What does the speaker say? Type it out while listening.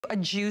a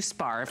juice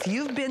bar, if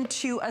you've been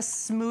to a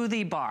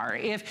smoothie bar,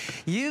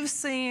 if you've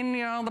seen,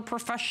 you know, the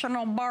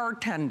professional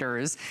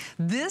bartenders,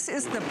 this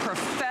is the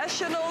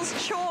professional's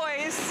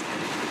choice.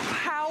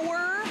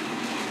 Power,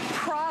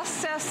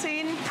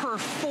 processing,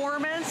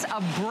 performance,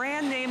 a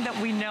brand name that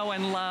we know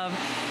and love,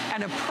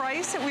 and a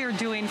price that we are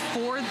doing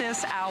for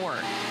this hour.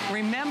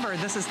 Remember,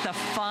 this is the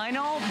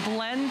final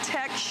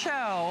Blendtec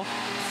show.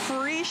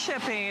 Free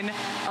shipping,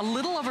 a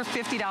little over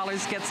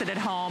 $50 gets it at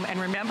home. And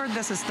remember,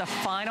 this is the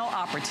final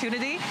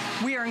opportunity.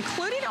 We are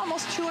including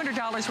almost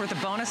 $200 worth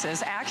of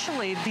bonuses.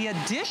 Actually, the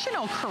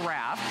additional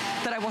carafe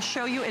that I will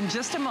show you in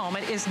just a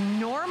moment is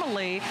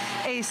normally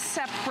a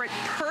separate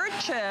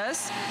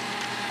purchase.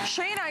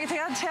 Shane, I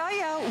gotta tell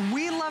you,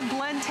 we love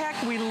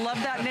Blendtec. We love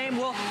that name.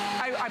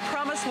 I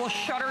promise we'll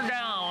shut her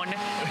down,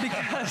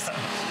 because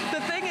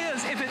the thing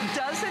is, if it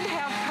doesn't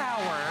have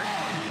power,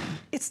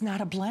 it's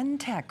not a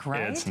Blendtec,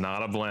 right? It's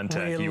not a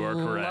Blendtec, you are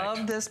correct. I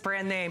love this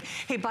brand name.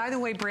 Hey, by the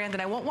way, Brandon,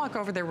 I won't walk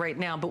over there right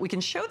now, but we can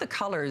show the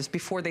colors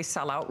before they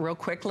sell out real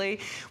quickly.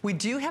 We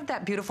do have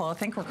that beautiful, I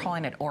think we're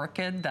calling it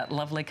orchid, that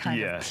lovely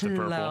kind of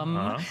plum. The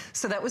purple.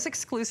 So that was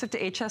exclusive to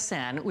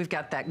HSN. We've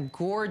got that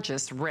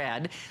gorgeous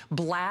red.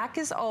 Black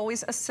is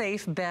always a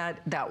safe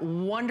bet. That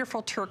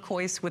wonderful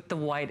turquoise with the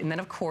white. And then,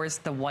 of course,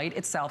 the white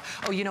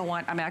itself. Oh, you know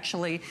what? I'm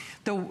actually,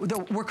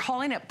 we're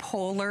calling it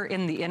polar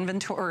in the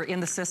inventory, or in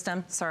the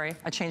system. Sorry.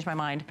 I changed my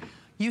mind.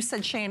 You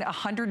said, Shane,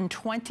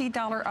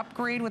 $120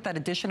 upgrade with that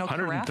additional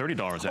carafe?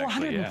 $130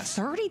 actually,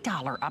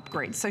 $130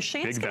 upgrade. So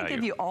Shane's going to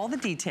give you all the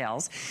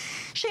details.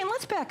 Shane,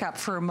 let's back up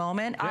for a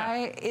moment.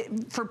 Yeah.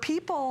 For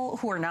people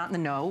who are not in the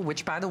know,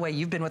 which, by the way,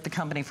 you've been with the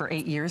company for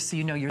 8 years, so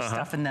you know your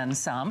stuff and then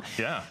some.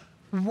 Yeah.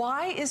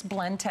 Why is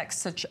Blendtec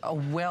such a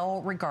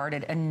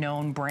well-regarded and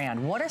known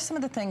brand? What are some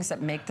of the things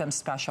that make them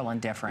special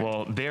and different?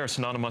 Well, they are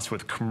synonymous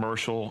with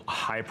commercial,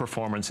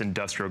 high-performance,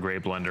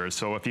 industrial-grade blenders.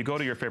 So if you go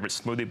to your favorite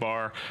smoothie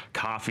bar,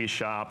 coffee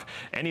shop,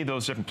 any of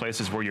those different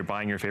places where you're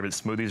buying your favorite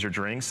smoothies or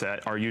drinks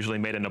that are usually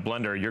made in a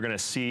blender, you're going to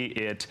see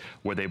it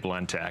with a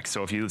Blendtec.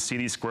 So if you see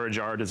these square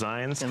jar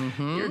designs,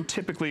 you're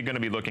typically going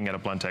to be looking at a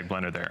Blendtec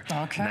blender there.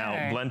 Okay. Now,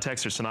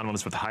 Blendtecs are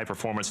synonymous with high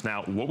performance.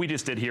 Now, what we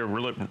just did here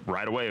really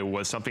right away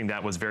was something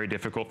that was very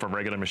difficult for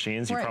regular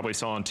machines. You probably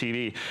saw on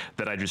TV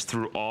that I just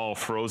threw all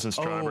frozen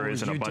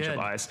strawberries and a bunch of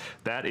ice.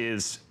 That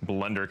is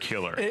blender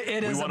killer.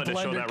 We wanted to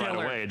show that right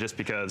away just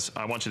because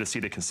I want you to see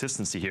the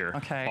consistency here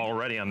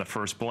already on the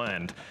first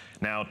blend.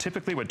 Now,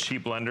 typically with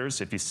cheap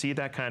blenders, if you see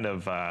that kind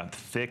of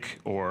thick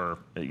or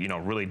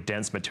really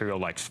dense material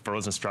like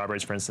frozen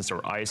strawberries, for instance,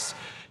 or ice,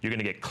 you're going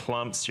to get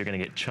clumps, you're going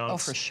to get chunks. Oh,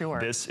 for sure.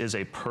 This is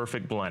a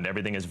perfect blend.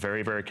 Everything is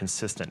very, very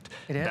consistent.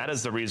 That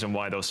is the reason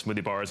why those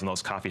smoothie bars and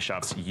those coffee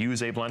shops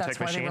use a Blendtec machine. That's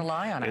why they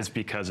rely on it. Is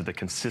because of the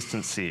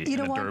consistency and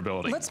the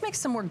durability. Let's make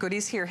some more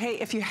goodies here. Hey,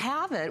 if you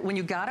have it, when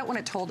you got it, when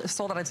it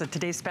sold out as a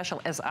today's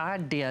special, as I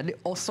did,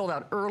 sold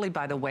out early,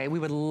 by the way, we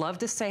would love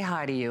to say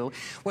hi to you.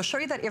 We'll show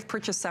you that if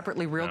purchased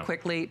separately real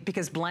quickly,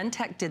 because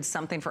Blendtec did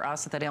something for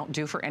us that they don't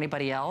do for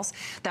anybody else.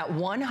 That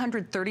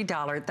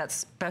 $130, that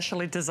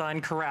specially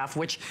designed carafe,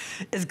 which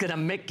is gonna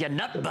make you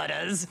nut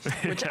butters,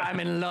 which I'm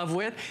in love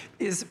with,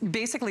 is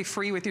basically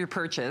free with your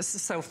purchase.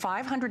 So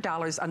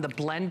 $500 on the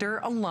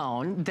blender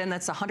alone, then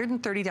that's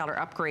 $130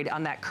 upgrade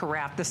on that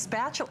carafe. The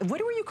spatula,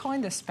 what were you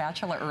calling the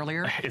spatula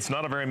earlier? It's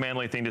not a very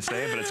manly thing to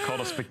say, but it's called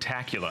a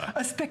spectacula.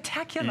 A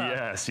spectacula.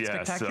 Yes, yes.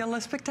 Spectacular,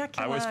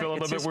 spectacular. I always feel a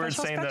little bit weird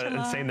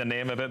saying the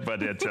name of it,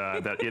 but it's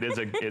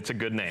a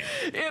good name.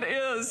 It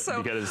is.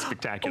 So, because it's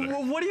spectacular.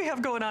 Well, what do you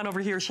have going on over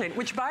here, Shane?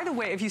 Which, by the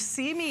way, if you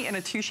see me in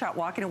a two-shot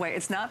walking away,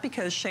 it's not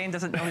because Shane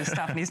doesn't know his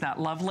stuff and he's not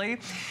lovely.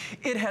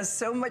 It has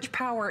so much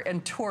power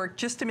and torque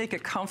just to make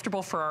it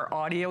comfortable for our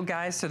audio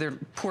guys so their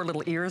poor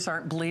little ears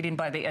aren't bleeding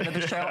by the end of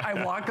the show.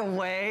 I walk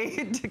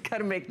away to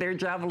kind of make their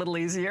job a little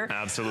easier.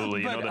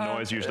 Absolutely. But, the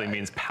noise usually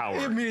means power.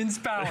 It means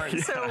power.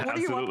 So what are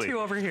you up to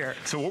over here?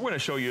 So what we're going to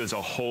show you is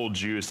a whole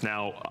juice.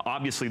 Now,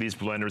 obviously, these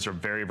blenders are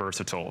very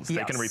versatile.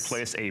 They can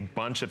replace a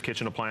bunch of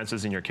kitchen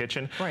appliances in your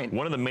kitchen.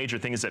 One of the major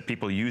things that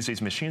people use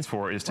these machines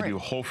for is to do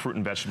whole fruit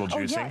and vegetable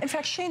juicing. Oh, yeah. In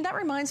fact, Shane, that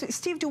reminds me.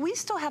 Steve, do we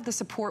still have the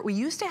support? We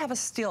used to have a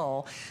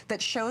still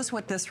that shows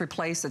what this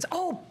replaces.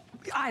 Oh,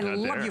 I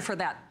love you for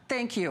that.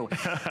 Thank you.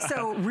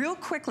 So real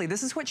quickly,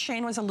 this is what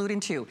Shane was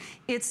alluding to.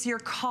 It's your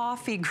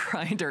coffee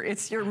grinder.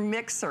 It's your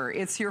mixer.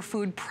 It's your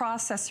food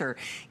processor.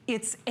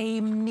 It's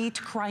a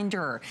meat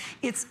grinder.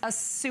 It's a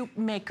soup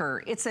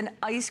maker. It's an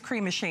ice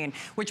cream machine,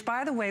 which,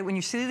 by the way, when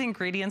you see the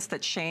ingredients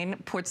that Shane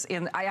puts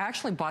in, I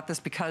actually bought this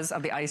because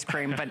of the ice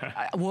cream, but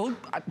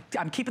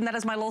I'm keeping that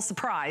as my little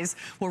surprise.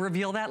 We'll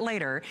reveal that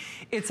later.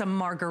 It's a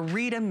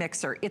margarita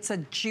mixer. It's a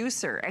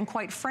juicer. And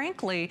quite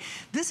frankly,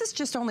 this is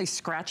just only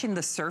scratching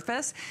the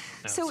surface.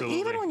 So So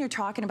even when you're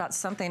talking about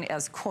something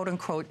as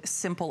quote-unquote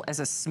simple as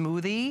a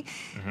smoothie,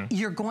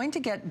 you're going to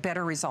get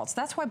better results.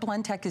 That's why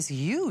Blendtec is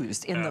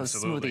used in those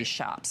smoothie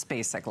shops,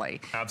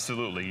 basically.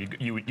 Absolutely.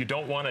 You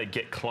don't want to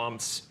get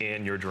clumps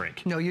in your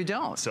drink. No, you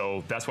don't.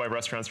 So that's why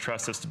restaurants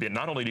trust us to be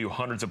not only do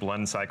hundreds of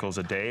blend cycles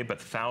a day, but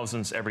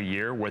thousands every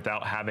year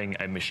without having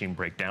a machine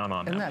break down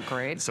on them. Isn't that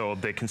great? So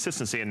the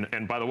consistency,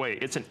 and by the way,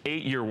 it's an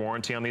 8-year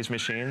warranty on these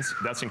machines.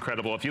 That's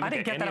incredible. If you look I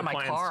didn't get that on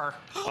my car.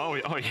 Oh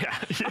yeah,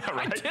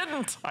 right. I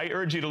didn't. I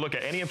urge you to look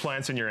at any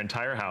appliance in your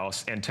entire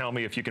house and tell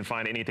me if you can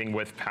find anything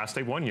with past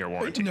a 1-year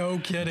warranty. No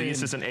kidding.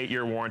 This is an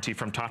 8-year warranty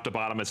from top to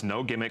bottom. It's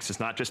no gimmicks. It's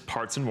not just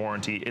parts and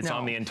warranty. It's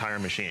on the entire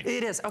machine.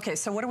 It is. Okay,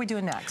 so what are we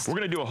doing next? We're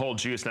going to do a whole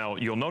juice. Now,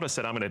 you'll notice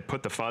that I'm going to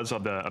put the fuzz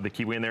of the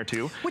kiwi in there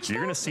too. You're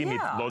going to see me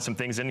load some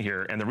things in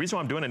here. And the reason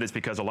why I'm doing it is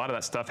because a lot of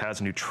that stuff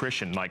has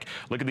nutrition. Like,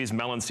 look at these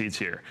melon seeds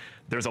here.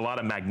 There's a lot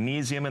of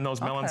magnesium in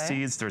those melon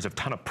seeds. There's a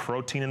ton of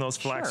protein in those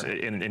flax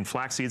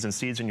seeds and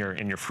seeds in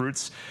your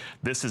fruits.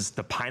 This is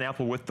the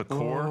pineapple with the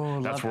core.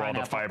 Ooh, that's where all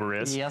the fiber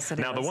is. Yes, it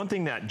is. Now, the one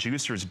thing that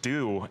juicers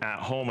do at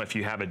home, if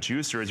you have a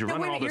juicer, is you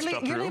run all this stuff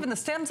through. You're leaving the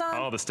stems on?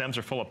 Oh, the stems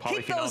are full of polyphenols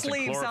and chlorophyll. Keep those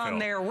leaves on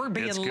there. We're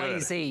being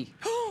lazy.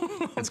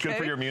 It's good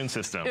for your immune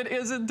system. It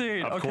is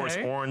indeed. Of course,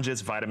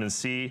 oranges, vitamin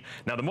C.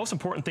 Now, the most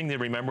important thing to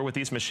remember with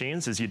these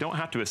machines is you don't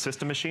have to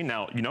assist a machine.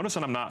 Now, you notice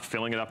that I'm not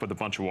filling it up with a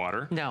bunch of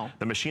water. No.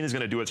 The machine is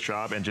going to do its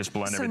job and just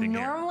blend everything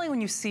here. So normally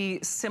when you see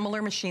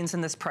similar machines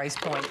in this price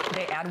point,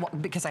 they add water,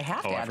 because I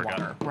have to add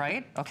water,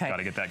 right? Okay. Got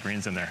to get that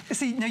greens in there.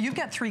 See, now you've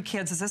got 3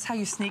 kids. Is this how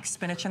you sneak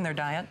spinach in their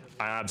diet?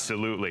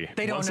 Absolutely.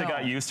 Once they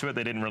got used to it,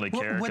 they didn't really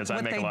care because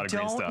I make a lot of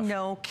green stuff. What they don't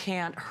know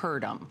can't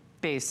hurt them,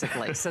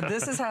 basically. So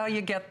this is how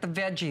you get the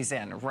veggies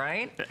in,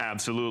 right?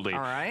 Absolutely. All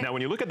right. Now,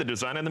 when you look at the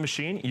design of the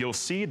machine, you'll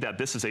see that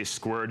this is a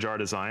square jar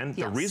design.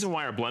 The reason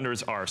why our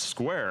blenders are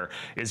square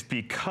is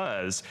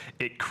because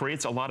it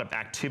creates a lot of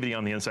activity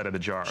on the inside of the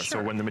jar.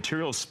 So when the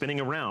material is spinning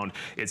around,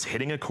 it's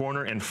hitting a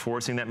corner and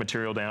forcing that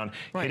material down,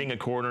 hitting a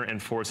corner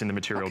and forcing the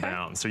material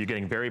down. So you're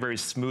getting very, very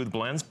smooth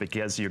blends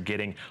because you're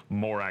getting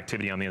more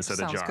activity on the inside of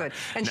the jar. Sounds good.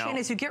 And Shane,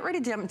 as you get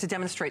ready to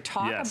demonstrate,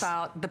 talk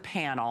about the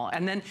panel.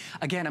 And then,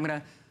 again, I'm going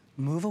to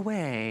move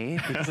away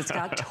because it's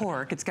got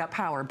torque, it's got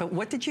power. But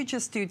what did you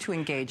just do to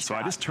engage So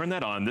I just turned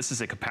that on. This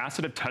is a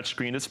capacitive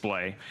touchscreen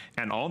display,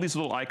 and all these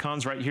little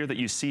icons right here that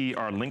you see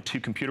are linked to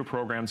computer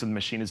programs, and the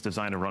machine is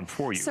designed to run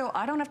for you. So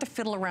I don't have to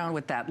fiddle around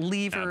with that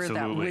lever,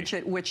 that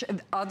widget, which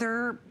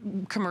other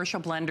commercial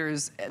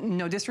blenders,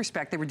 no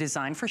disrespect, they were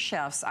designed for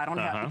chefs. I don't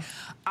have,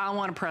 I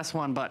want to press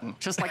one button,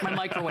 just like my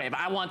microwave.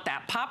 I want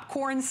that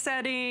popcorn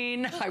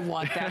setting, I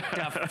want that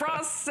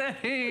defrost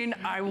setting,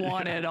 I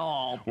want it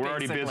all. We're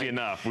already busy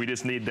enough. We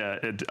just need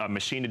a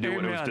machine to do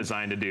what it was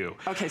designed to do.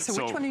 Okay, so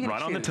which one are you going to choose?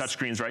 Right on the touch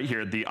screens right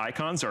here, the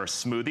icons are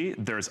smoothie,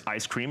 there's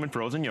ice cream and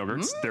frozen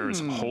yogurts, there's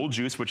whole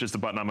juice, which is the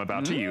button I'm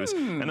about to use,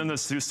 and then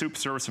there's soup,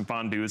 service, and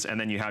fondues, and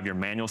then you have your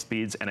manual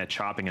speeds and a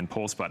chopping and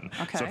pulse button.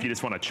 So if you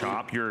just want to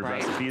chop your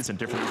recipes and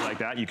different things like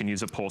that, you can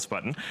use a pulse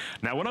button.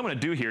 Now, what I'm going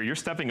to do here, you're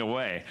stepping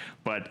away,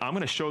 but I'm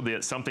going to show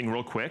something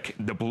real quick.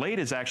 The blade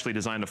is actually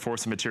designed to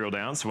force the material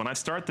down, so when I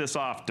start this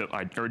off,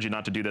 I urge you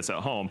not to do this at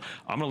home,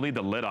 I'm going to leave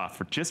the lid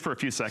off just for a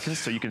few seconds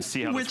so you can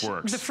see how this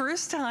works. The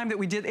first time that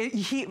we did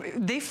it,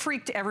 they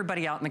freaked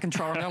everybody out in the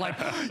control room. They're like,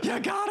 you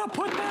gotta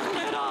put that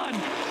lid on.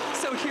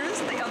 So here's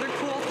the other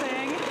cool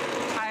thing.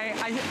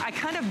 I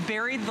kind of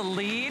buried the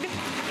lead.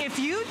 If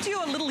you do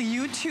a little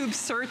YouTube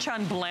search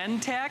on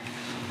Blendtec,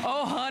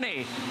 oh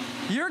honey,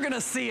 you're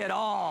gonna see it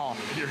all.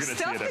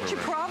 Stuff that you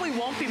probably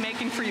won't be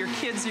making for your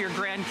kids or your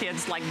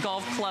grandkids, like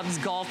golf clubs,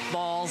 golf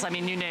balls, I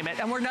mean, you name it.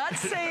 And we're not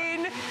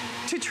saying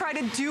to try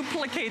to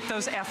duplicate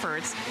those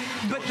efforts,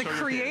 but the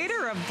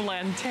creator of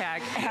Blendtec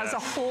has a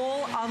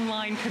whole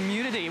online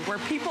community where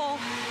people,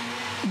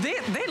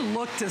 they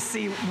look to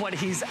see what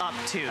he's up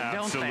to,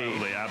 don't they?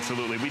 Absolutely,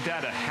 absolutely. We've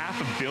had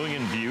 500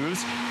 million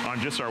views on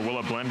just our Will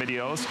It Blend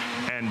videos.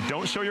 And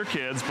don't show your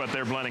kids, but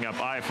they're blending up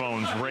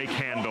iPhones, rake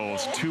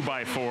handles,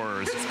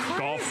 2x4s,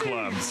 golf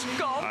clubs.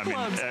 I mean,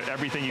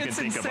 everything you can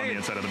think of on the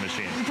inside of the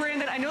machine.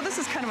 Brandon, I know this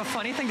is kind of a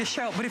funny thing to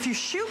show, but if you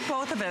shoot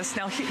both of us,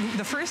 now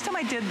the first time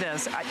I did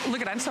this,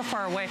 look at, I'm so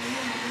far away.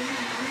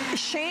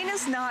 Shane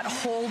is not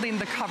holding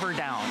the cover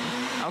down,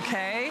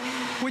 okay?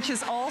 Which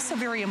is also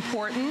very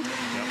important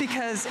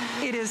because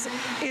it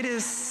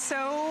is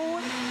so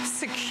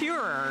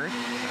secure.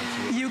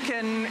 You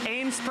can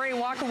aim, spray,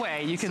 walk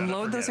away. You can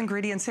load those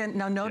ingredients in.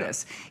 Now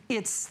notice,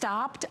 it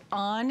stopped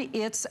on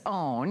its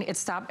own. It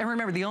stopped, and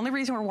remember, the only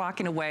reason we're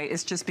walking away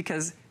is just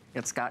because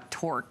it's got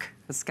torque.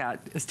 It's got,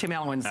 as Tim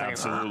Allen would say,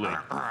 absolutely.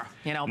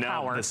 You know,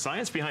 power. Now, the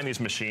science behind these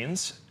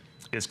machines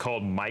is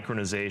called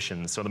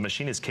micronization. So the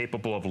machine is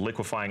capable of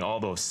liquefying all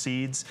those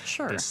seeds,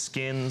 the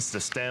skins, the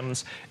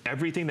stems,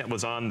 everything that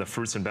was on the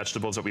fruits and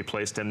vegetables that we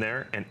placed in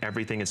there, and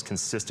everything is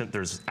consistent.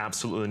 There's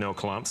absolutely no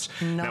clumps.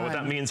 Now, what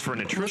that means for a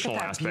nutritional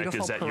aspect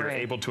is that you're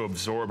able to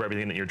absorb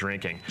everything that you're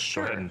drinking.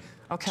 Go ahead and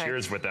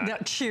cheers with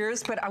that.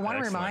 Cheers, but I want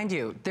to remind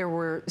you, there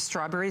were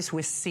strawberries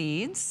with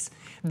seeds.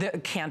 The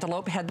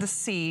cantaloupe had the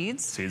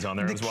seeds. Seeds on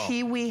there as well. The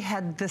kiwi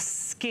had the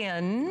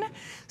skin.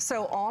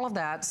 So all of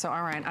that. So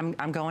all right,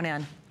 I'm going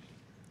in.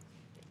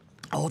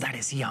 Oh, that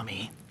is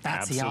yummy.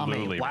 That's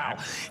Absolutely, yummy. Wow. right?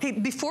 Hey,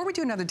 before we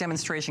do another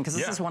demonstration, because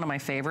this is one of my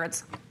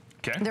favorites.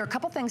 Okay. There are a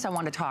couple things I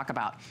want to talk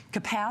about.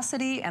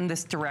 Capacity and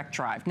this direct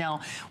drive.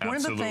 Now, one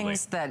of the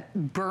things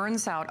that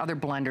burns out other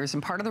blenders,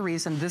 and part of the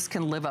reason this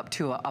can live up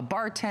to a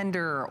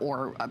bartender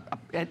or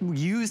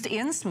used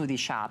in smoothie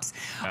shops,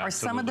 are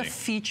some of the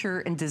feature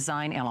and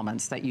design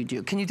elements that you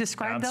do. Can you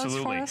describe those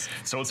for us?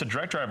 So it's a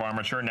direct drive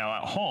armature. Now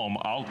at home,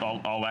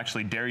 I'll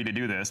actually dare you to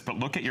do this, but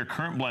look at your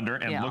current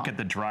blender and look at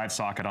the drive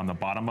socket on the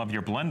bottom of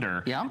your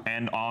blender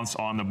and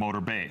on the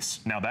motor base.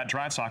 Now that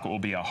drive socket will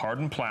be a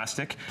hardened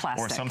plastic.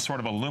 Or some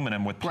sort of aluminum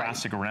with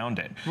plastic around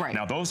it.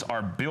 Now those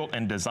are built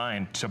and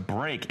designed to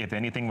break if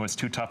anything was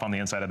too tough on the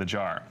inside of the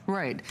jar.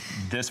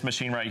 This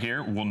machine right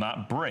here will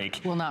not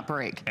break. Will not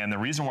break. And the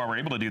reason why we're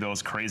able to do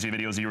those crazy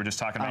videos you were just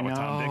talking about with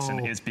Tom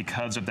Dixon is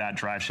because of that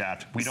drive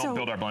shaft. We don't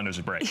build our blenders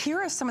to break. Here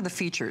are some of the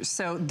features.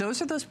 So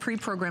those are those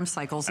pre-programmed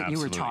cycles that you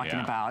were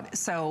talking about.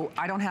 So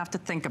I don't have to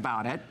think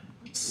about it.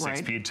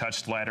 6-speed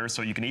touch slider,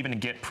 so you can even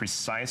get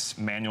precise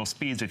manual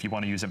speeds if you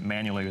want to use it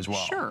manually as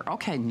well. Sure,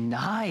 okay,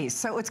 nice.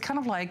 So it's kind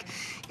of like,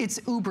 it's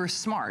uber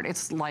smart.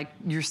 It's like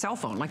your cell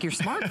phone, like your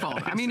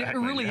smartphone. I mean, it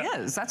really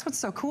is. That's what's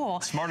so cool.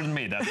 Smarter than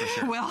me, that's for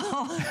sure.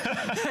 Well,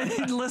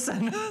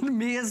 listen,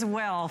 me as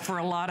well, for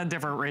a lot of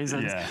different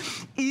reasons.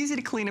 Easy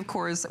to clean, of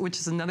course, which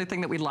is another thing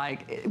that we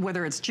like,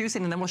 whether it's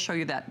juicing, and then we'll show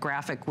you that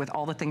graphic with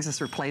all the things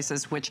this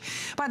replaces, which,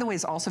 by the way,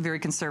 is also very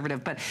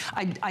conservative. But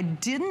I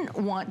didn't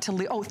want to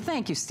leave, oh,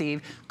 thank you,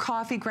 Steve.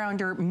 Coffee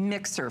grounder,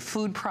 mixer,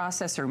 food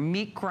processor,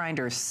 meat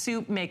grinder,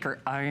 soup maker,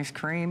 ice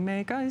cream,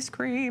 make ice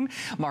cream,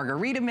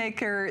 margarita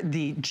maker,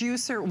 the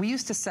juicer. We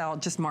used to sell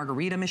just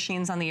margarita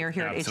machines on the air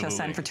here at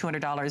HSN for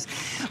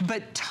 $200.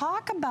 But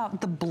talk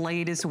about the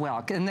blade as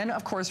well. And then,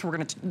 of course, we're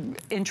going to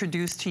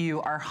introduce to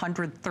you our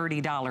 $130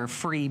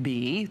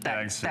 freebie,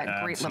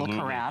 that great little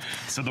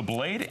carafe. So the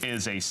blade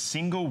is a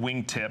single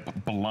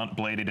wingtip blunt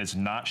blade. It is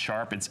not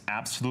sharp. It's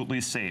absolutely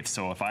safe.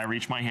 So if I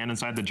reach my hand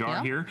inside the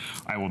jar here,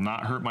 I will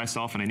not hurt myself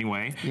in any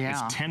way.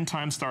 It's 10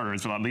 times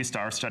starters, or at least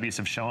our studies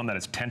have shown that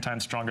it's 10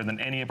 times stronger than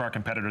any of our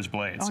competitors'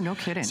 blades. Oh, no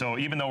kidding. So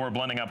even though we're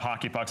blending up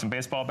hockey pucks and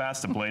baseball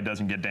bats, the blade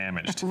doesn't get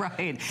damaged.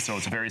 So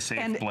it's a very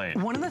safe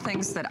blade. One of the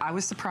things that I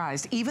was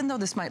surprised, even though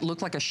this might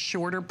look like a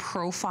shorter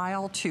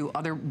profile to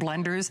other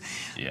blenders,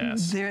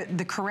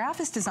 the carafe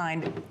is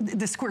designed,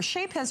 the square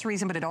shape has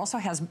reason, but it also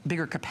has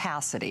bigger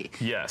capacity.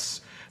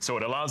 So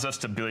it allows us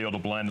to be able to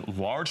blend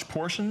large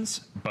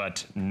portions,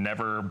 but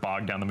never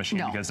bog down the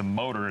machine because the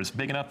motor is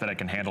big enough that it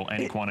can handle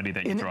any quantity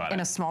that you throw at it. In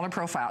a smaller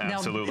profile.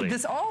 Now,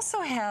 this also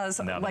has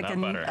like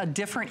a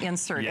different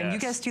insert, and you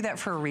guys do that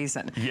for a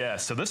reason.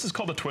 So this is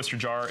called a twister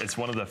jar. It's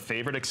one of the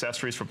favorite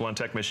accessories for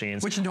Blendtec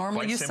machines. Which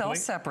normally you sell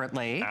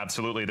separately.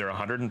 Absolutely. They're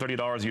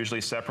 $130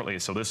 usually separately,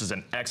 so this is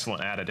an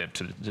excellent additive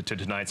to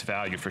tonight's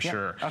value for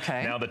sure.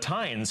 Now the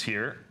tines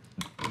here,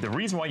 the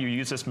reason why you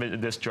use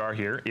this jar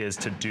here is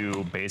to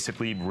do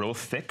basically real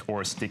thick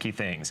or sticky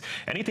things.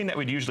 Anything that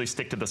would usually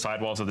stick to the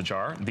sidewalls of the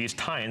jar, these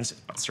tines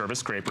serve as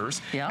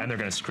scrapers, and they're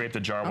going to scrape the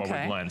jar while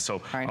we blend.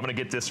 So I'm going to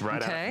get this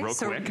right out real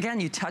quick.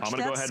 Again, you touch I'm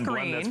going to go ahead and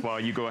blend this while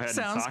you go ahead and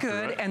talk through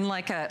it. And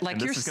like your smartphone.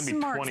 This is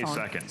going to be 20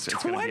 seconds.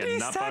 It's going to be a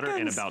nut butter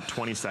in about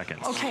 20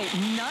 seconds. Okay,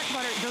 nut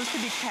butter, those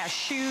could be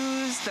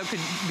cashews, those could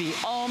be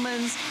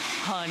almonds,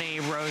 honey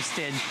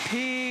roasted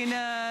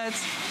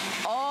peanuts,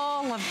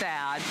 all of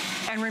that.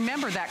 And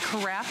remember, that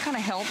carafe kind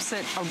of helps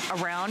it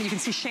around. You can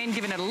see Shane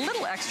giving it a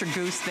little extra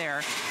goose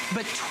there.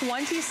 But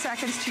 20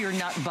 seconds to your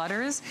nut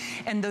butters.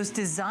 And those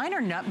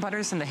designer nut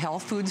butters in the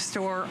health food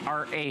store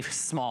are a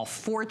small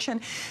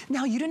fortune.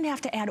 Now, you didn't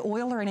have to add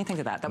oil or anything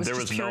to that. That was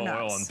just pure nuts.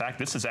 There was no oil. In fact,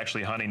 this is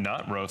actually honey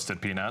nut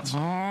roasted peanuts.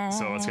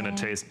 So it's going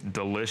to taste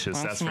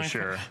delicious, that's for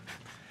sure.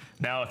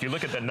 Now, if you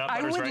look at the nut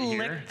butters right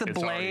here, I would lick the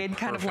blade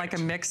kind of like a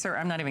mixer.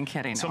 I'm not even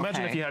kidding. So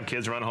imagine if you have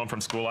kids run home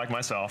from school like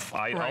myself.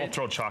 I'll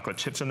throw chocolate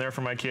chips in there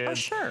for my kids. Oh,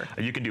 sure.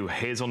 You can do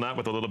hazelnut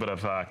with a little bit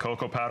of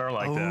cocoa powder,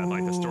 like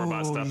the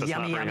store-bought stuff that's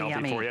not very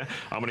healthy for you.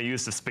 I'm going to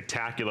use the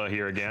Spectacular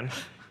here again.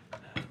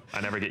 I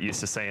never get used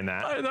to saying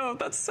that. I know,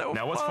 that's so fun.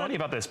 Now, what's funny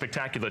about the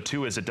Spectacular,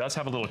 too, is it does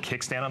have a little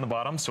kickstand on the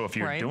bottom, so if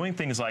you're doing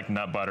things like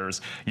nut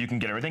butters, you can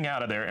get everything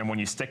out of there, and when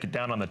you stick it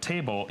down on the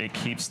table, it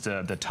keeps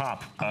the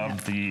top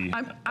of the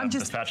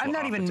spatula I'm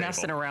not even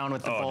messing around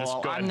with the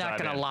bowl. I'm not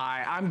going to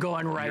lie. I'm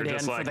going right in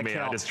for the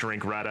kill. I just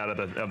drink right out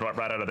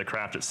of the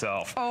craft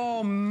itself.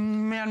 Oh,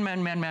 man.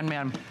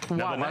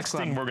 Now, the next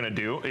thing we're going to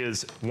do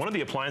is, one of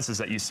the appliances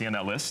that you see on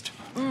that list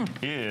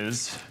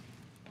is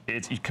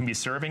it can be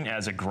serving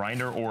as a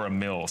grinder or a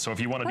mill. So if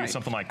you want to do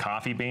something like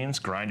coffee beans,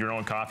 grind your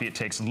own coffee, it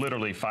takes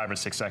literally 5 or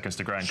 6 seconds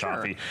to grind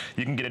coffee.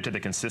 You can get it to the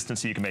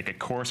consistency. You can make a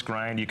coarse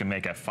grind. You can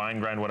make a fine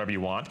grind, whatever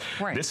you want.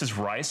 This is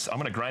rice. I'm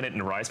going to grind it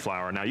in rice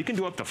flour. Now, you can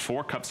do up to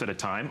 4 cups at a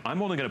time.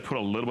 I'm only going to put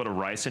a little bit of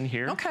rice in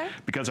here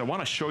because I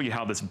want to show you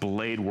how this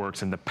blade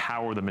works and the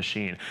power of the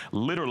machine.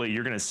 Literally,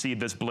 you're going to see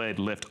this blade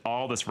lift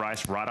all this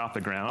rice right off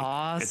the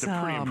ground. It's a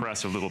pretty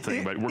impressive little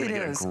thing, but we're going to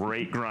get a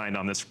great grind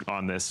on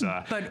this.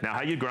 Now,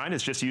 how you grind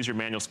is just use your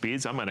manual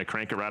speeds. I'm going to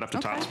crank it right up to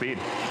top speed.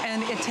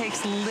 And it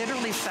takes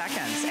literally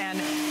seconds. And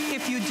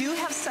if you do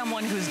have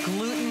someone who's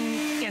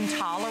gluten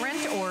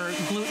intolerant or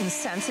gluten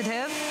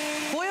sensitive,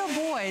 boy, oh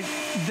boy,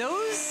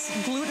 those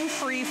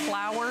gluten-free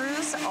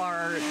flours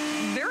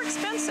they're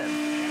expensive.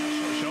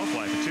 Short shelf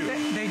life too.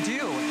 They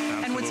do.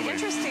 Absolutely. And what's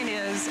interesting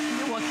is,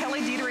 well,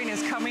 Kelly Dietering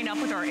is coming up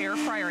with our air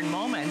fryer in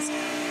moments.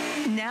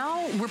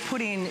 Now we're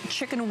putting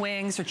chicken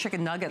wings or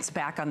chicken nuggets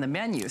back on the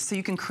menu. So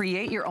you can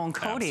create your own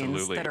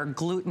coatings that are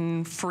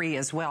gluten-free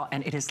as well.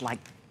 And it is like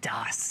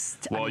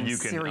dust. Well, you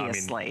can,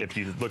 seriously. if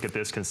you look at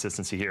this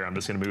consistency here, I'm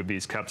just going to move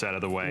these cups out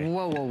of the way.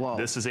 Whoa, whoa, whoa.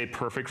 This is a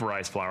perfect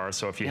rice flour.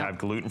 So if you have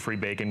gluten-free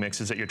baking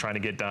mixes that you're trying to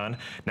get done.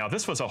 Now, if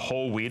this was a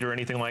whole wheat or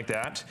anything like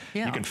that,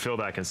 you can feel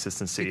that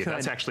consistency.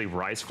 That's actually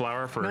rice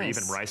flour for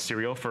even rice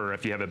cereal for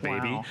if you have a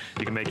baby.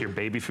 You can make your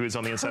baby foods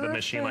on the inside of the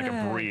machine like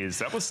a breeze.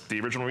 That was the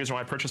original reason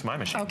why I purchased my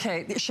machine.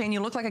 Okay, Shane,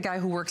 you look like a guy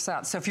who works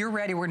out. So if you're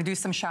ready, we're going to do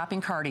some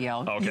shopping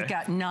cardio. You've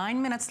got 9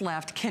 minutes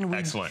left.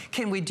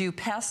 Can we do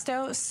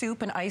pesto,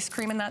 soup, and ice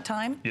cream in that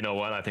time? You know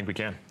what? I think we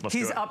can. Let's do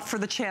it. He's up for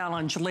the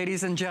challenge,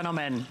 ladies and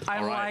gentlemen.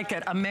 I like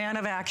it. A man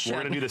of action.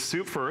 We're going to do the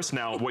soup first.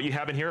 Now, what you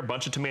have in here, a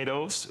bunch of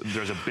tomatoes.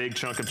 There's a big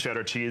chunk of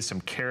cheddar cheese,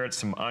 some carrots,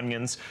 some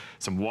onions,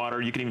 some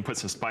water. You can even put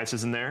some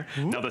spices in there.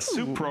 Now, the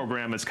soup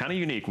program is kind of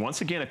unique.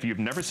 Once again, if you've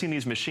never seen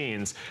these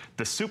machines,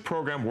 the soup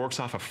program works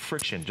off of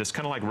friction, just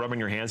kind of like rubbing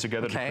your hands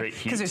together to create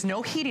heat. Because there's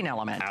no heating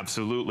element.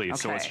 Absolutely.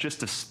 So it's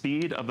just the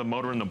speed of the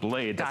motor and the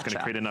blade that's going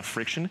to create enough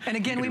friction. And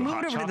again, we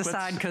moved over to the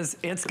side because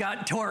it's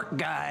got torque,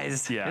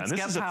 guys. Yeah, it's and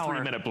this got is power. a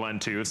 3-minute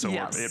blend too, so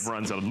it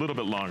runs a little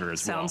bit longer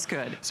as well. Sounds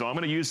good. So I'm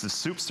going to use the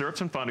soup,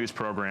 syrups, and fondues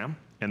program,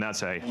 and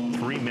that's a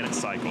 3-minute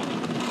cycle.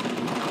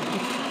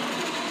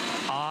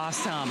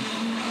 Awesome.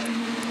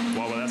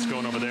 While that's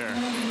going over there.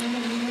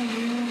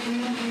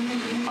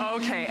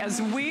 Okay,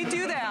 as we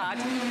do that,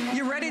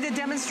 you ready to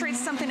demonstrate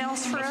something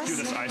else for us? Let's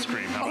do this ice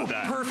cream. How about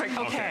that? Perfect.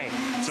 Okay.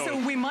 So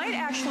we might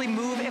actually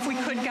move, if we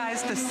could,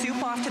 guys, the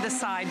soup off to the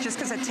side, just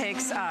because it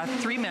takes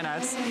 3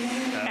 minutes.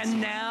 And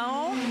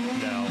now,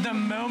 the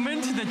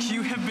moment that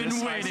you have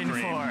been waiting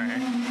for.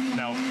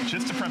 Now,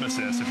 just to premise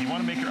this, if you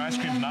want to make your ice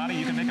creams naughty,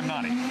 you can make them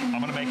naughty.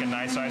 I'm going to make a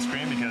nice ice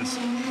cream because,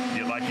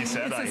 like you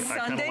said, I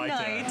kind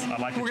of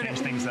like to change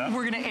things up.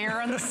 We're going to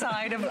err on the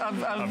side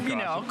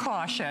of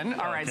caution.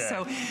 All right,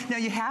 so now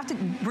you have to,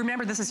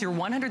 remember this is your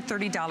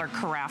 $130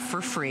 carafe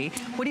for free.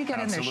 What do you get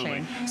in there,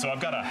 Shane? So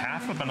I've got a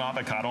half of an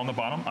avocado on the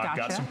bottom. I've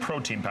got some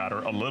protein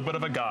powder, a little bit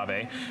of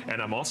agave,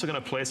 and I'm also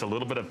going to place a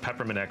little bit of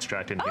peppermint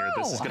extract in here.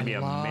 This is going to be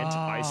a mint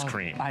ice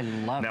cream. I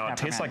love Now, it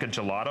tastes like a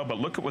gelato, but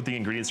look at what the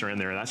ingredients are in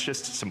there. That's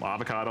just some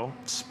avocado,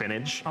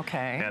 spinach,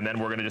 and then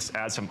we're going to just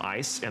add some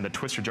ice, and the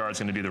twister jar is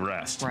going to do the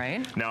rest.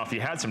 Now, if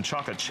you had some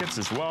chocolate chips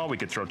as well, we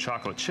could throw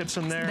chocolate chips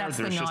in there. There's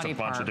just a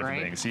bunch of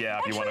different things. Yeah,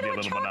 if you want to be a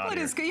little bit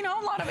naughty. You know,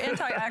 a lot of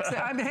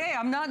antioxidants. Hey,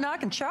 I'm not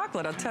knocking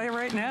chocolate, I'll tell you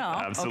right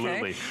now.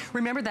 Absolutely.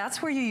 Remember,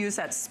 that's where you use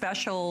that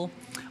special,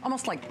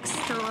 almost like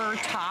stirrer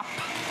top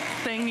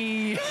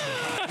thingy.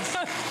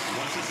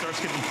 Once it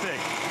starts getting thick,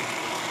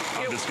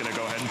 I'm just going to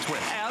go ahead and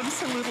twist.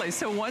 Absolutely.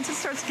 So once it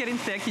starts getting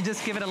thick, you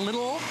just give it a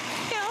little,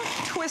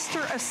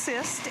 twister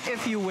assist,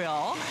 if you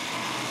will.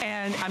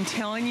 And I'm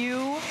telling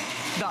you,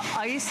 the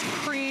ice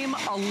cream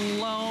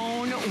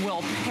alone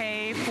will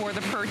pay for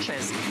the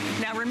purchase.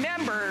 Now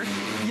remember,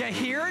 you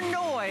hear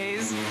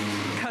noise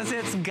because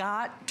it's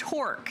got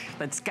torque.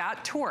 It's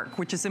got torque,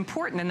 which is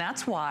important, and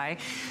that's why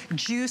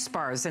juice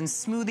bars and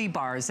smoothie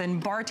bars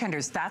and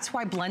bartenders, that's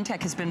why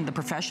Blendtec has been the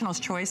professional's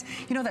choice.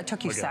 You know, that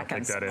took you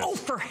seconds. Oh,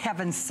 for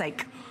heaven's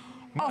sake.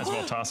 Might as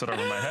well toss it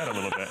over my head a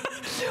little bit.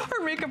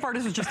 Our makeup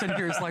artist is just in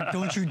here. It's like,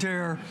 don't you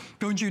dare.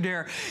 Don't you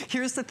dare.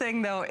 Here's the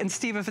thing, though, and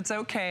Steve, if it's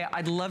okay,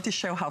 I'd love to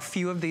show how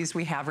few of these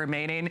we have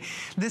remaining.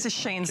 This is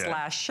Shane's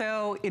last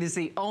show. It is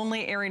the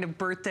only airing of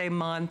birthday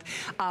month.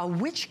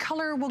 Which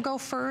color will go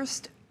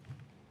first?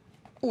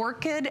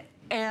 Orchid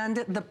and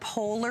the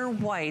polar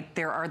white.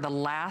 There are the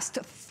last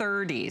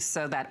 30.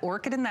 So that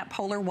orchid and that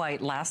polar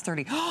white, last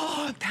 30.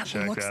 Oh, that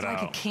looks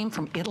like it came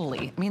from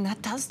Italy. I mean,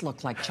 that does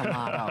look like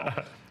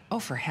gelato. Oh,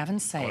 for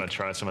heaven's sake. I want to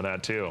try some of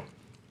that, too.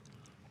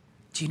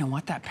 Do you know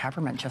what? That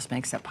peppermint just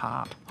makes it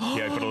pop.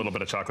 Yeah, I put a little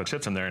bit of chocolate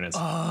chips in there, and it's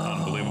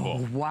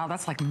unbelievable. Wow,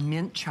 that's like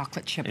mint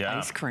chocolate chip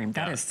ice cream.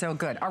 That is so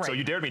good. All right. So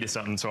you dared me to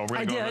something, so we're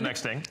going to go to the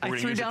next thing. I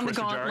threw down the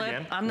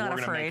gauntlet. I'm not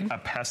afraid. We're going to make a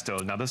pesto.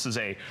 Now, this is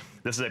a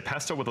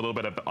pesto with a little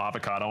bit of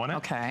avocado in it.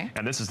 Okay.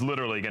 And this is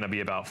literally going to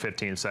be about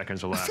 15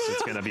 seconds or less.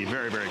 It's going to be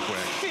very, very quick.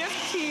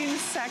 15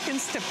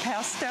 seconds to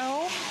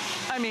pesto?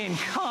 I mean,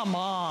 come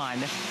on.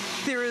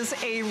 There is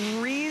a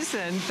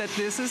reason that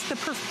this is the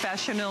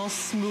professional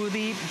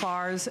smoothie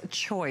bar's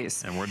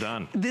choice. And we're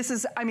done. This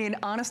is, I mean,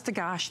 honest to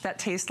gosh, that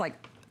tastes like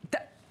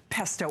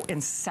pesto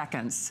in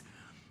seconds.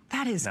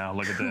 That is now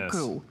look cuckoo. At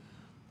this.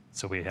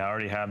 So we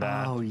already have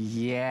that. Oh,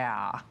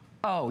 yeah.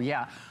 Oh,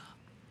 yeah.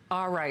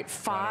 All right,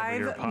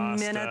 5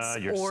 minutes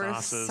or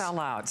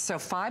sellout. So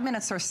 5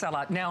 minutes or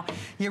sellout. Now,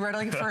 you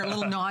ready for a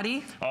little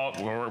naughty? Oh,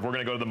 we're going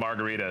to go to the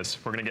margaritas.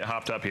 We're going to get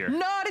hopped up here.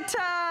 Naughty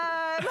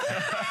time!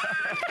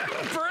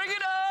 Bring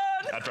it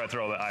on! After I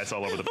throw the ice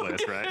all over the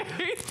place, right?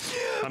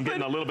 I'm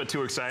getting a little bit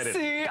too excited.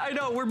 See, I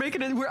know, we're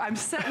making it, I'm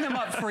setting them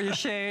up for you,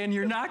 Shane.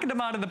 You're knocking them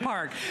out of the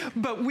park.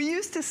 But we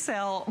used to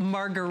sell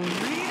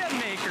margarita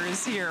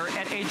makers here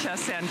at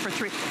HSN for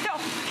 $3. Now,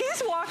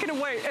 he's walking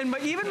away, and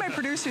even my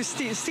producer,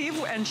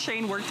 Steve and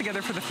Shane worked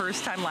together for the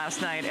first time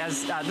last night,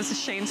 as this is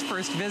Shane's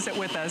first visit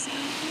with us.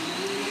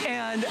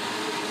 And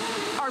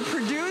our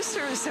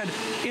producer said,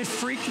 it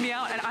freaked me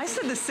out. And I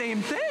said the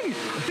same thing,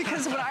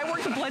 because when I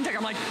worked at Blendtec,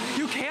 I'm like,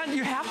 you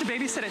have to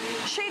babysit it.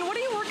 Shane, what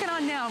are you working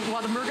on now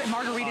while the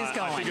margarita is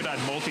going? I figured I'd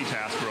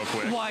multitask real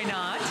quick. Why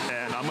not?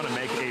 And I'm gonna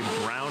make a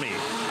brownie. A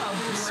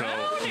brownie? So,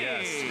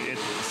 yes,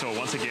 so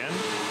once again,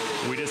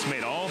 we just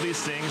made all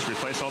these things,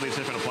 replaced all these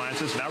different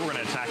appliances. Now we're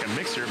gonna attack a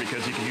mixer,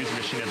 because you can use the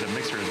machine as a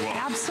mixer as well.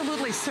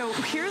 Absolutely. So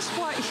here's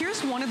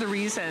one of the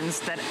reasons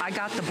that I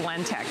got the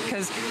Blendtec,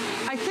 because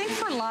I think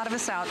for a lot of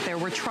us out there,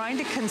 we're trying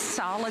to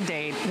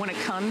consolidate when it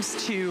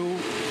comes to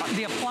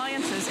the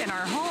appliances in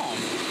our home.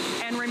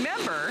 And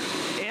remember,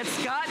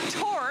 it's got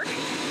torque.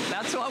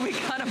 That's why we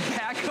kind of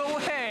back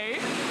away,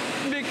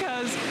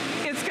 because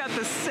it's got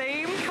the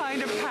same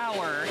kind of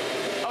power.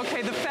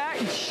 Okay, the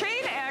fact,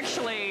 Shane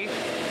actually,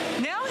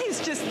 now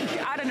he's just,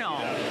 I don't know.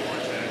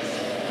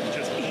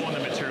 Just pulling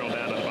the material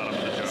down to the bottom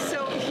of the jar.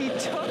 So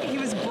he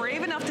was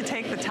brave enough to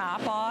take the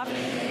top off,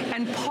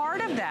 and part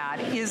of that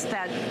is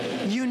that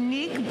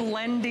unique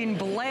blending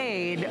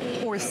blade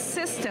or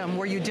system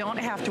where you don't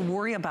have to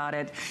worry about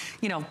it,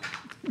 you know,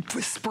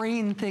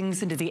 spraying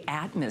things into the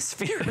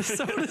atmosphere,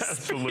 so to speak.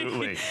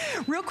 Absolutely.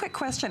 Real quick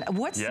question: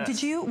 which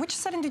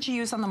setting did you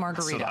use on the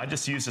margarita? So I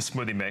just used a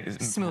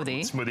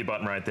smoothie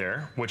button right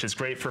there, which is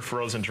great for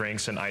frozen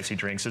drinks and icy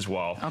drinks as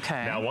well.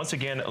 Okay. Now, once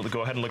again,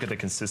 go ahead and look at the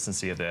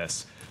consistency of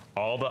this.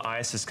 All the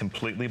ice is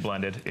completely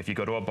blended. If you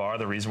go to a bar,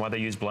 the reason why they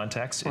use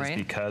Blendtecs is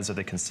because of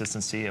the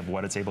consistency of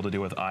what it's able to do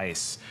with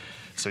ice.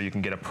 So you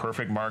can get a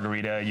perfect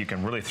margarita. You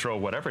can really throw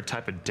whatever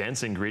type of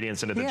dense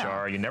ingredients into the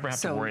jar. You never have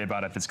to worry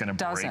about if it's going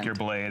to break your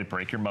blade,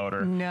 break your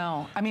motor.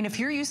 No. I mean, if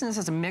you're using this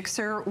as a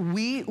mixer,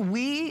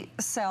 we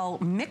sell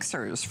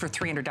mixers for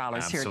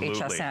 $300 here at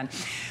HSN.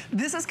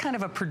 This is kind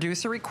of a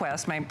producer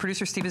request. My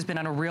producer, Steve, has been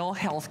on a real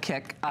health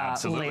kick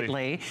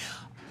lately.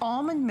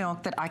 Almond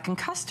milk that I can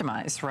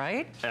customize,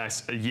 right?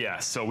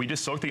 Yes, so we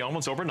just soak the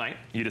almonds overnight.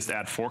 You just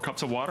add 4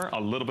 cups of water, a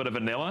little bit of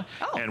vanilla,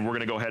 and we're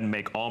gonna go ahead and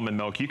make almond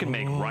milk. You can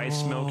make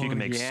rice milk, you can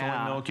make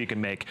soy milk, you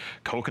can make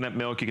coconut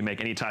milk, you can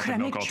make any type of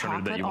milk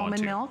alternative that you want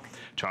to. Milk?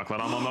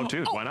 Chocolate almond milk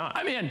too, why not?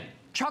 I'm in.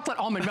 Chocolate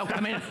almond milk,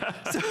 I'm in.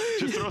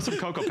 Just throw some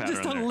cocoa powder in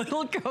there. Just a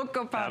little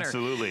cocoa powder.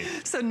 Absolutely.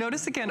 So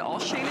notice again, all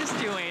Shane is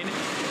doing,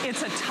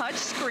 it's a touch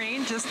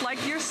screen, just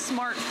like your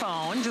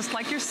smartphone, just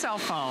like your cell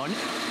phone,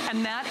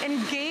 and that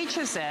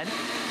engages it,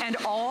 and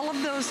all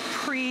of those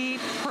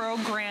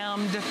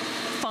pre-programmed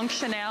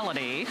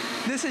functionality.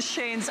 This is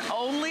Shane's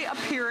only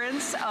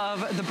appearance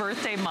of the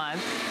birthday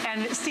month.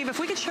 And Steve, if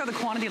we could show the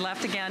quantity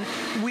left again,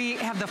 we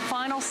have the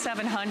final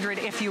 700.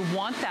 If you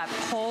want that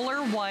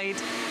polar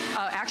white,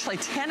 actually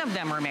 10 of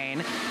them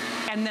remain,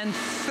 and then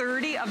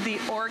 30 of the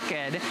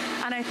orchid.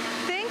 And I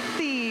think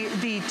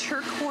the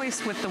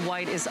turquoise with the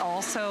white is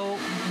also,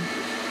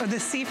 the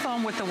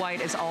seafoam with the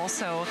white is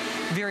also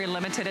very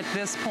limited at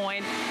this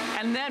point.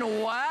 And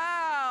then,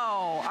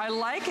 wow, I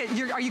like it.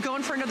 Are you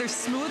going for another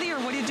smoothie, or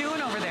what are you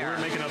doing over there? We're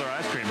gonna make another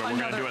ice cream, but we're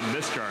gonna do it in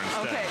this jar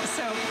instead. Okay,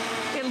 so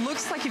it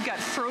looks like you've got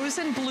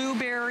frozen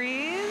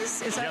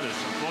blueberries. Is that? Yeah, there's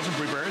frozen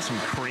blueberries, some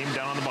cream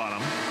down on the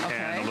bottom,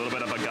 and a little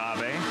bit of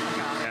agave.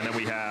 And then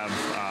we have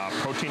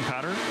protein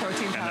powder,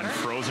 and then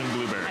frozen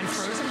blueberries. And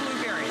frozen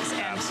blueberries.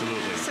 And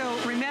absolutely. So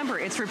remember,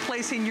 it's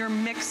replacing your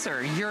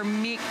mixer, your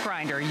meat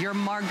grinder, your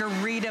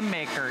margarita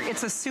maker.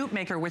 It's a soup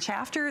maker, which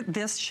after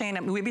this, Shane,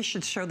 maybe we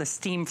should show the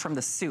steam from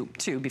the soup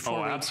too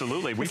before we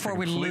absolutely. We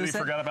completely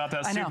forgot about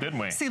that soup, didn't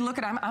we? See, look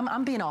at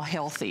I'm being all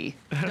healthy.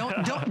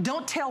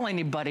 Don't tell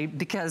anybody,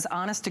 because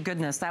honest to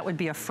goodness, that would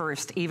be a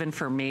first even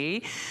for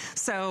me.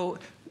 So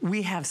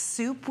we have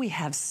soup, we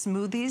have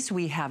smoothies,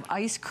 we have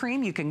ice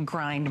cream. You can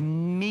grind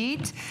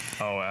meat.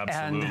 Oh,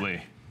 absolutely.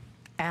 And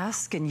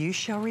ask and you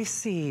shall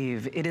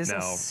receive. It is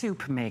a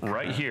soup maker.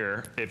 Right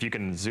here, if you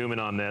can zoom in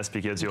on this,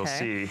 because you'll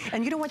see.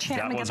 And you know what, Shane,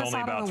 I'm gonna get this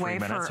out of the way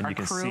for our crew. That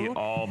was only about 3 minutes, and you can see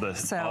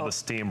all the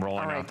steam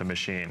rolling out the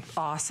machine.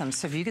 Awesome.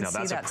 So if you can see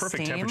that steam. Now that's a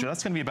perfect temperature.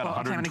 That's gonna be about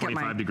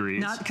 125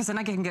 degrees. Not because then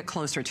I can get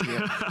closer to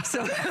you.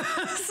 So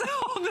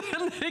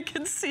then they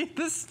can see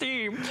the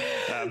steam.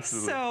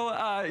 Absolutely.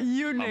 So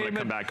you name it. I'm going to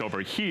come back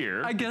over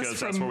here because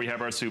that's where we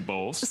have our soup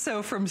bowls.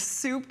 So from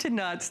soup to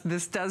nuts,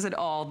 this does it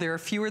all. There are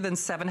fewer than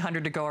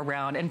 700 to go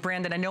around. And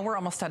Brandon, I know we're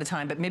almost out of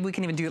time, but maybe we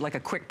can even do like a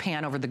quick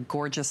pan over the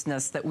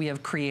gorgeousness that we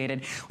have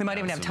created. We might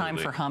even have time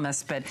for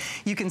hummus, but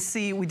you can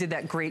see we did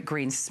that great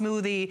green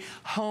smoothie,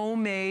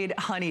 homemade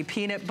honey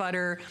peanut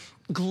butter,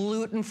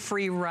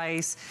 gluten-free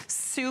rice,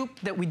 soup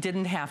that we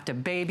didn't have to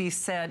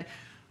babysit.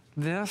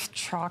 This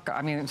chocolate,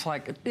 I mean, it's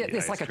like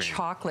a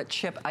chocolate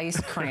chip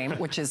ice cream,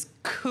 which is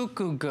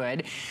cuckoo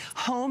good.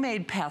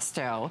 Homemade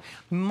pesto,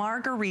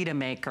 margarita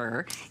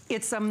maker.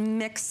 It's a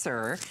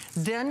mixer.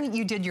 Then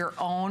you did your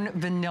own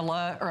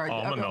vanilla or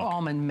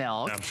almond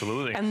milk.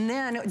 Absolutely. And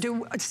then,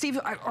 Steve,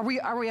 are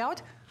we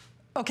out?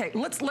 Okay,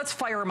 let's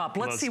fire them up.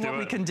 Let's see what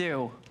we can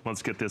do.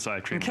 Let's get this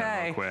ice cream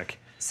done real quick.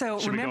 So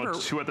should remember, we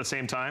go 2 at the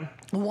same time?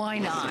 Why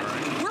not?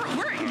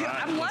 Right.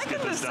 I'm liking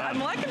this. I'm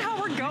liking how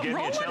we're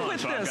rolling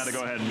with this. So I've got to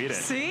go ahead and meet it.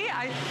 See,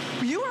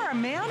 you are a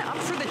man up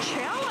for the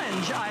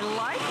challenge. I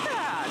like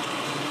that.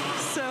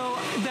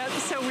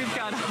 So we've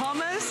got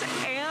hummus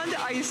and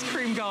ice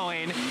cream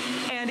going,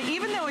 and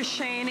even though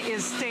Shane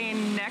is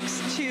staying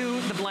next to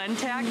the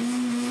Blendtec,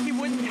 he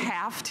wouldn't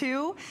have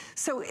to.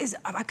 So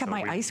I've got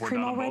my ice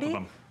cream already.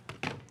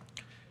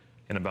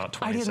 In about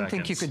 20 seconds. I didn't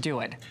think you could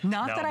do it.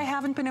 Not that I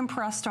haven't been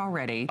impressed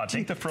already. I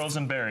think the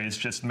frozen berries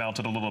just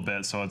melted a little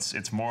bit, so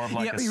it's more of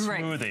like a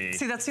smoothie. Right.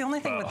 See, that's the only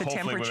thing with the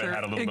temperature.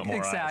 Had a little bit more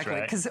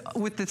exactly, because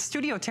with the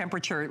studio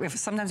temperature, if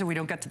sometimes we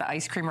don't get to the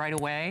ice cream right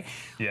away,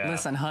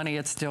 listen, honey,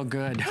 it's still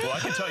good. Well, I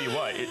can tell you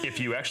what, if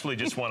you actually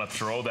just want to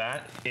throw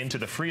that into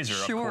the freezer,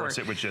 of course,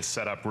 it would just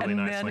set up really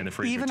nicely in the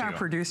freezer even our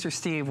producer,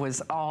 Steve, was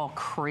all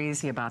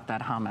crazy about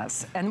that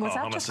hummus. And was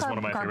that just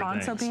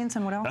garbanzo beans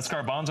and what else? That's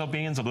garbanzo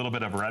beans, a little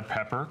bit of red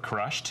pepper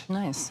crushed.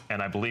 Nice. And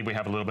I believe we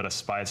have a little bit of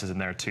spices in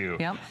there too.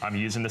 Yep. I'm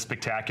using the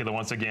spectacular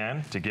once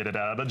again to get it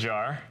out of the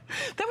jar.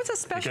 That was a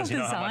special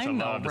design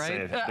though,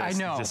 right? I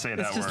know. Just say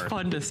that it's just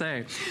fun to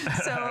say.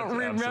 So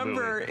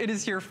remember, it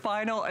is your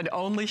final and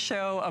only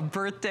show of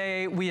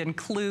birthday. We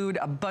include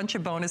a bunch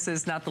of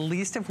bonuses, not the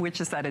least of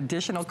which is that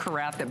additional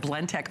carafe that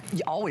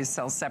Blendtec always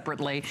sells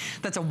separately.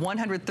 That's a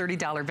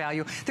 $130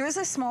 value. There's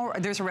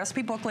a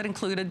recipe booklet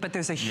included, but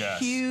there's a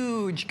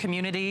huge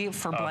community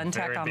for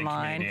Blendtec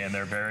online. And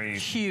they're very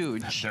huge.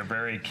 They're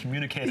very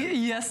communicative.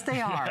 Yes, they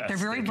are. Yes, they're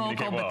very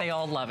vocal, but they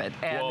all love it.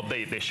 And well,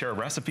 they share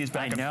recipes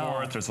back and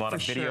forth. There's a lot of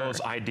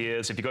videos,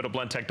 ideas. If you go to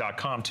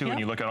blendtec.com too and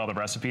you look at all the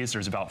recipes,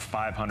 there's about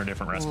 500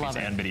 different recipes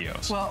and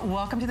videos. Well,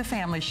 welcome to the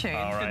family, Shane.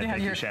 All right,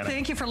 thank you, Shannon.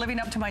 Thank you for living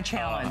up to my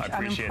challenge. I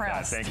appreciate I'm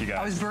impressed. that. Thank you, guys.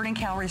 I was burning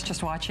calories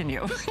just watching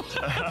you.